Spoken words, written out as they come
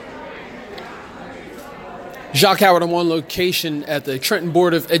Jacque Howard, I'm on location at the Trenton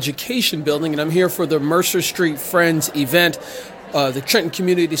Board of Education building, and I'm here for the Mercer Street Friends event, the Trenton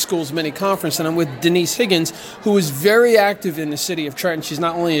Community Schools Mini Conference, and I'm with Denise Higgins, who is very active in the city of Trenton. She's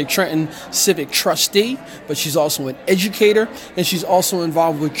not only a Trenton Civic trustee, but she's also an educator, and she's also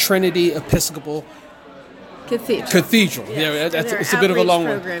involved with Trinity Episcopal Cathedral. Yes. Yeah, it's a bit of a long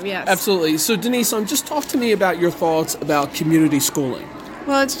program, one. yes. Absolutely. So, Denise, just talk to me about your thoughts about community schooling.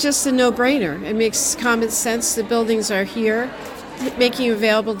 Well, it's just a no-brainer. It makes common sense. The buildings are here. Making it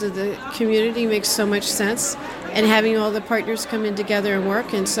available to the community makes so much sense. And having all the partners come in together and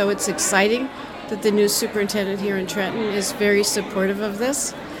work. And so it's exciting that the new superintendent here in Trenton is very supportive of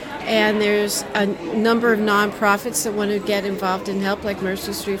this. And there's a number of nonprofits that want to get involved and help, like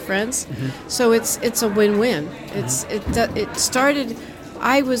Mercer Street Friends. Mm-hmm. So it's a win-win. Mm-hmm. It started,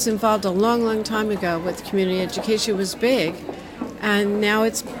 I was involved a long, long time ago with community education. It was big. And now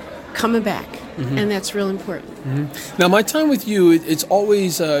it's coming back, mm-hmm. and that's real important. Mm-hmm. Now, my time with you, it's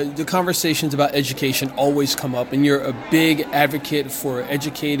always, the conversations about education always come up, and you're a big advocate for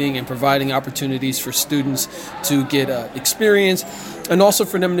educating and providing opportunities for students to get experience, and also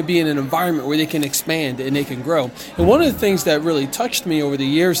for them to be in an environment where they can expand and they can grow. And one of the things that really touched me over the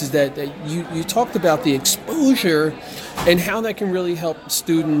years is that you talked about the exposure and how that can really help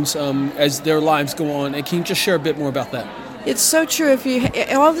students as their lives go on. And can you just share a bit more about that? It's so true.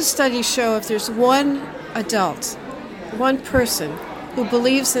 All the studies show if there's one adult, one person who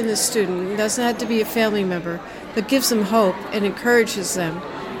believes in a student, doesn't have to be a family member, but gives them hope and encourages them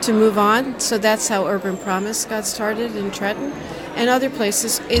to move on. So that's how Urban Promise got started in Trenton and other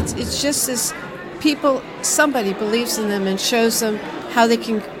places. It's just this somebody believes in them and shows them how they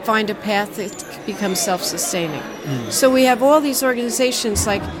can find a path that becomes self-sustaining. So we have all these organizations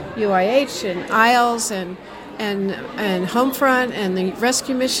like UIH and ISLES and Homefront and the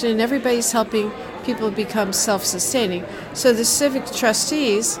Rescue Mission, and everybody's helping people become self-sustaining. So the civic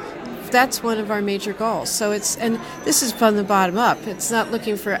trustees, that's one of our major goals. So and this is from the bottom up. It's not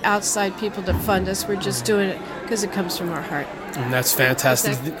looking for outside people to fund us. We're just doing it because it comes from our heart. And that's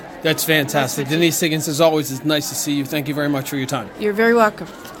fantastic. That's fantastic. Denise Higgins, as always, it's nice to see you. Thank you very much for your time. You're very welcome.